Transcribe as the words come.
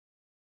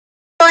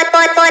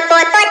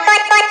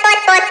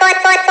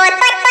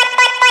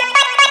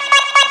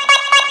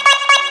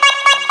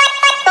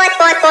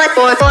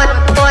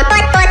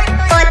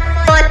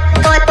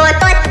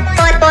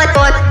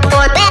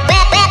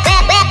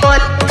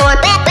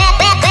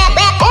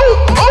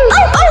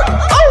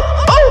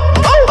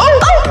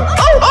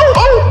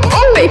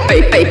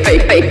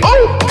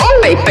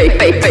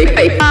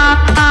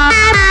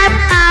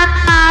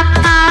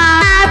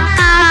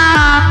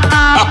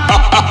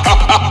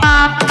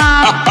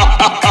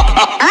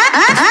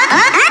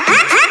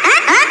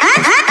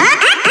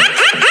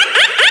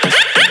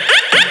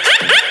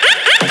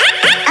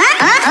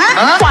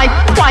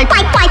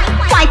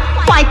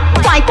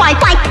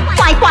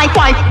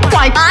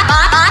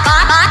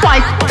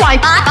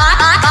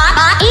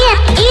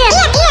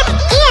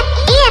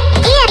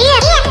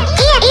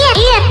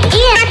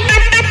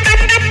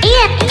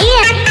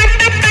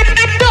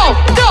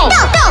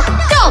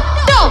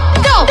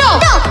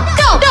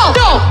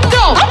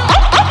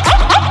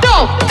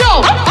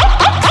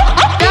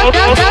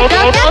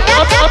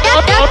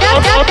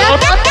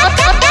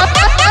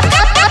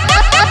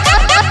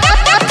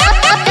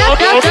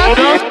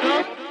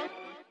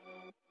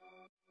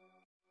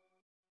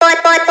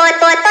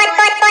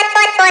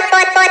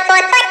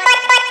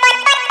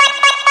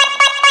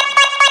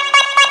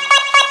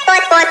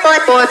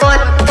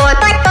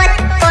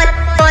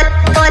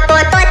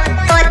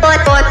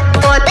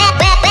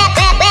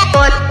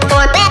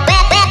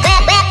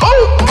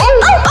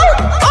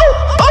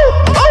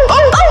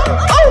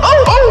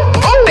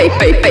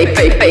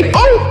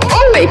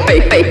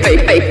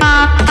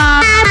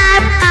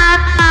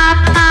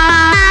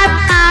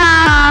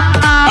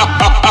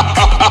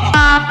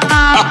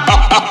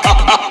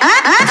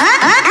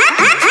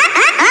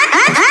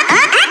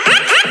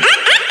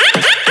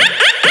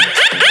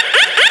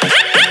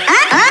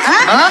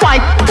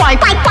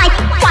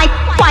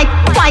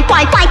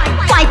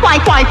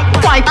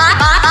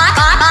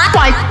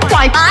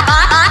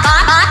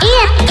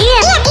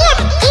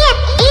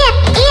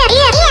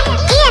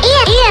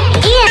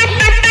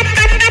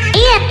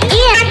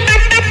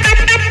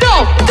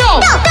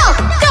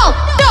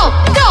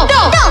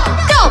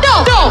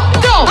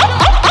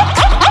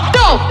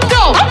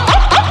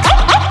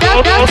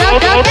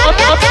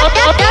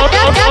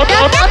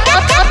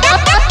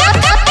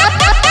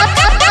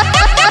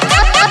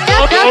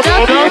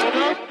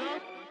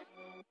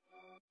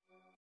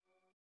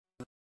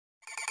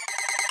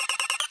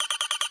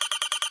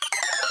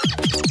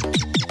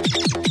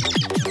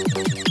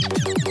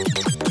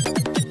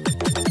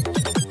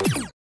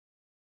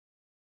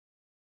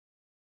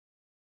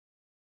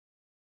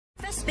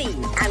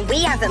And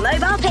we have the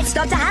mobile pit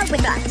stop to help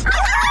with that.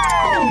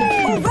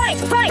 All right,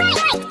 right,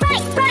 right,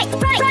 right, right,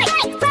 right,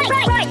 right, right, right,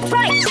 right,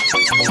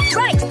 right,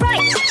 right,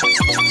 right.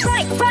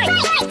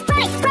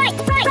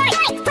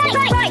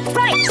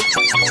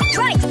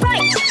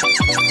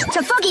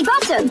 To foggy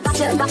bottom,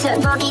 butter, butter,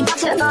 boggy,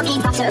 butter, boggy,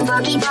 butter,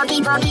 boggy,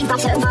 boggy, boggy,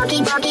 butter,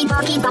 boggy, boggy,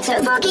 boggy,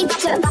 butter, boggy,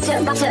 butter,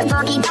 butter, butter,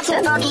 boggy,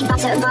 butter, boggy,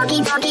 butter,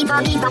 boggy, boggy,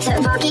 boggy,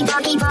 butter, boggy,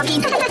 boggy,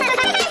 boggy.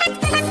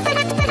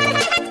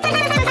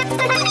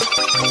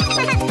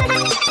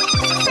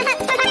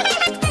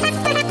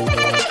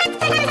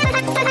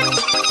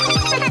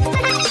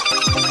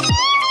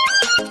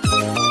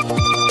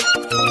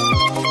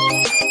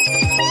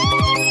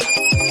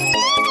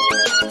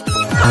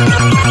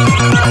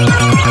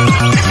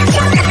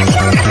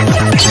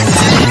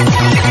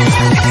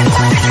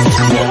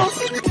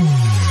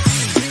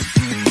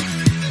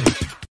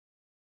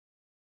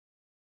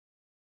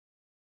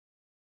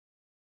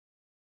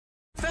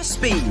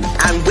 Speed,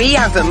 and we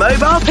have the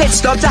mobile pit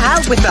stop to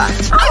help with that.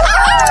 All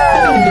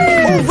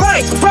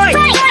right, right,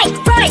 right,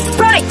 right, right,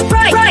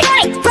 right, right,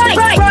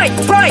 right, right,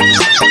 right,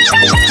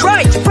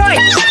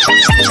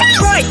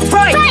 right,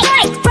 right,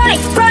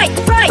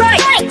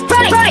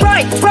 right,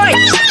 right, right,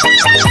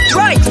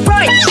 right,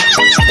 right.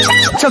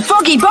 To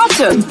foggy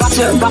bottom,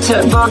 butter,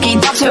 butter, boggy,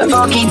 butter,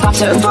 boggy,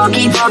 butter,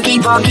 boggy, boggy,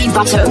 boggy,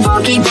 butter,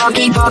 boggy,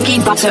 boggy, boggy,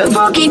 butter,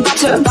 boggy,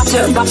 butter,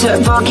 butter,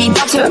 butter, boggy,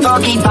 butter,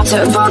 boggy,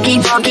 butter, boggy,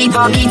 boggy,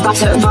 boggy,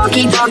 butter,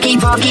 boggy, boggy,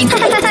 boggy.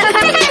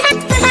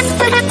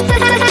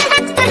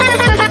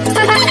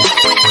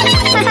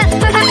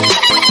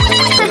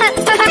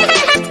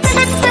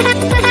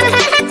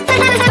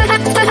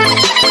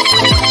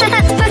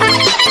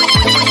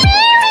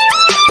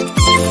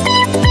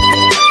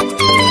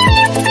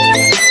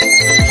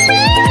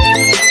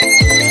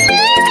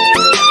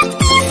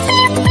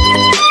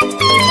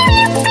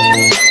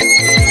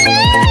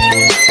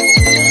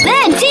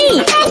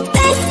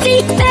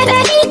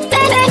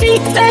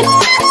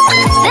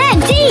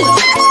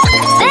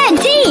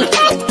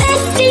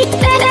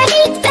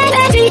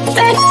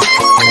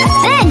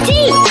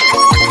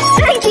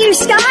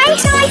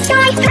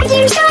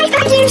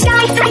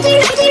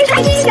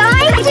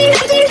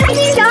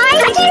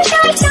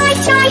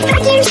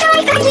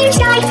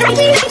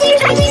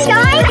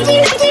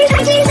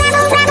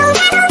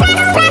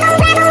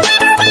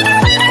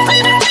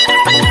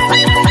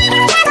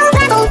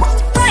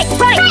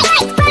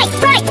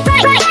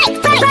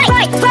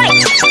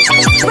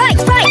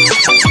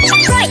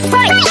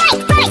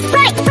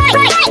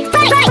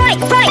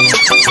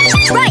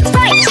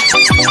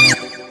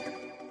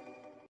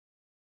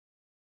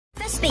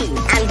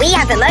 And we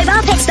have the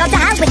mobile pit stop to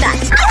help with that.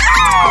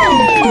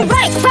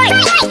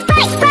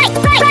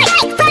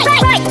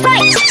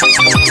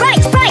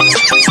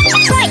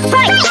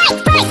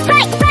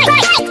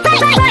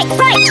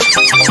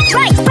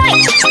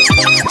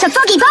 To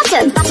Foggy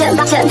Bottom, butter,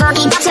 butter,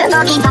 boggy, butter,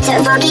 boggy,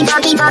 butter, boggy,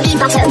 boggy, boggy,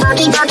 butter,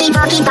 boggy, boggy,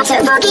 boggy,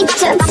 butter, boggy,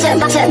 butter, butter,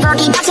 butter,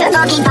 boggy, butter,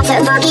 boggy, butter,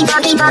 boggy,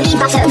 boggy, boggy,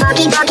 butter,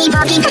 boggy, boggy,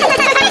 boggy.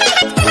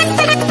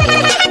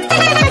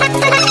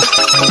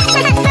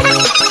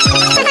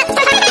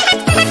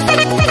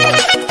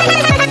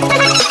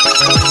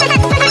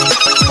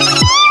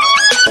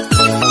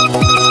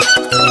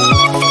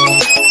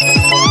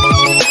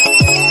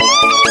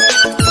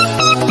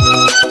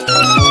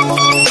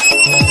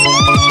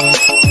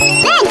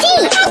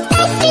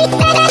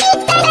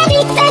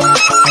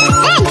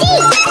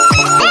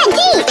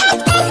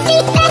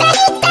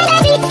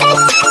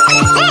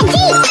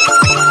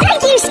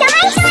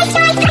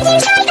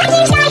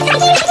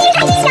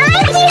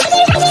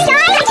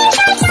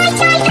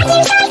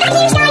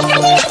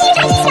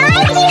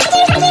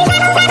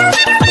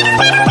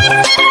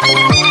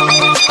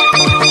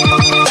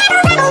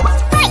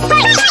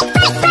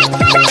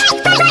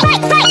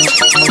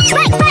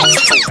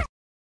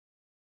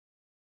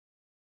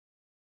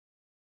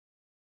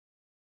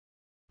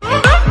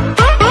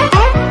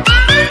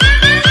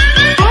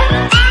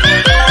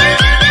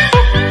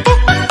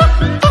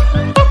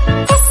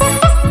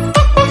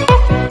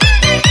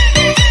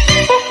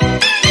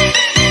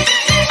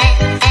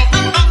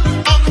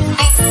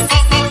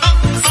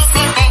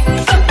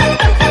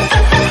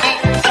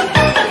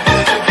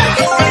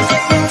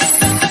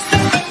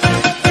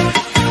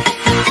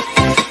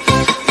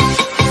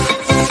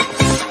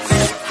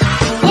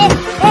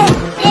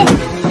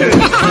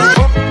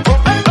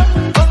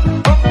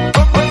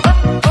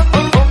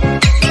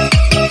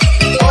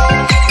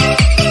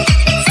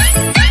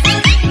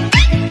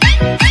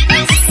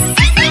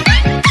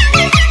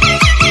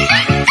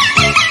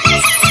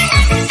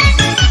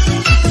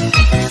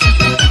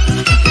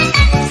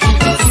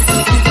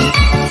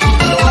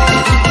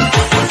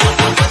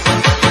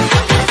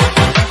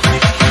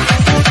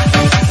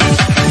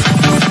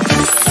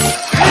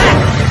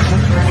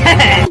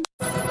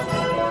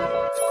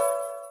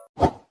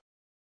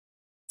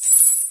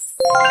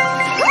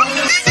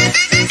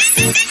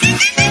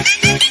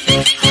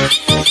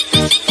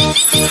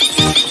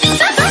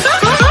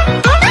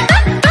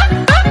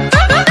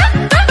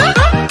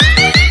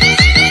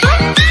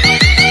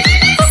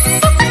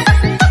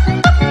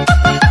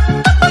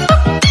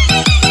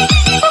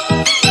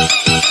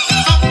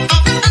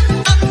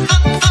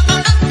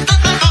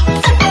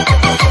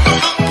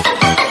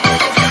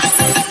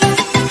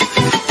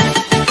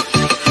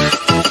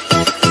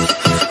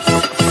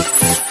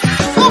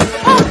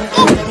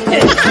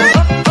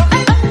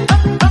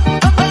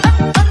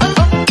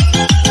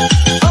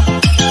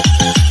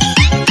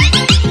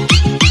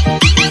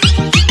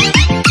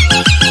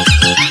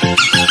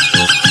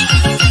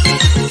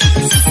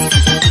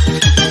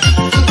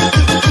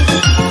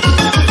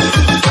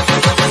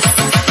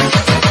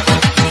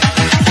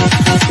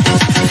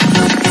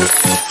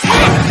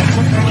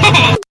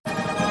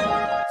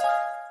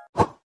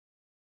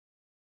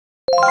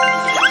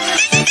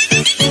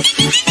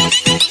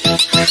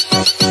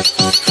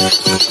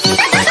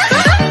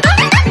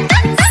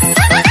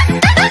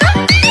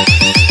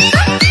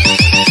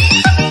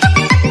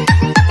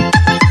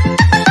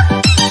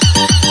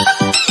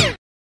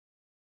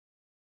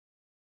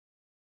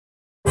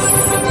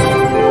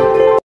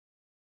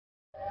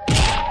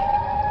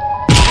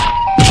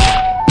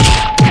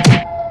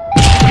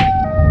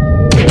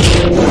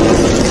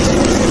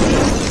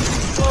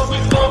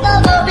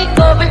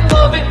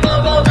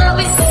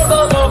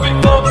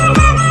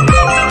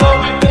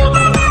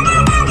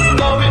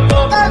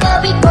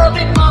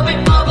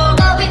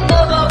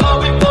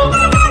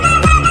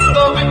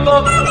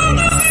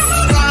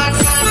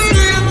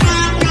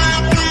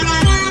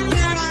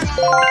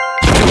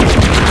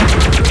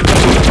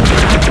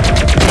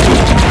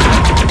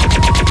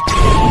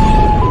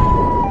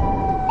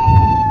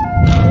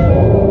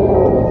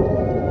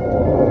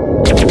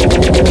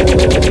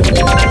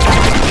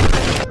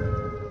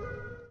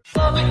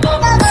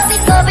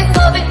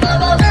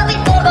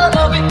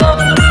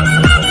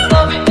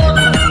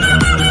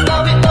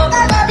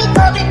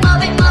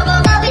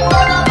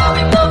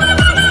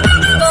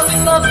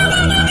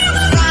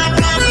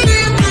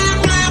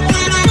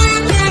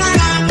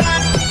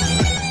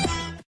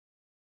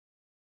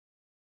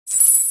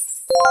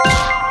 You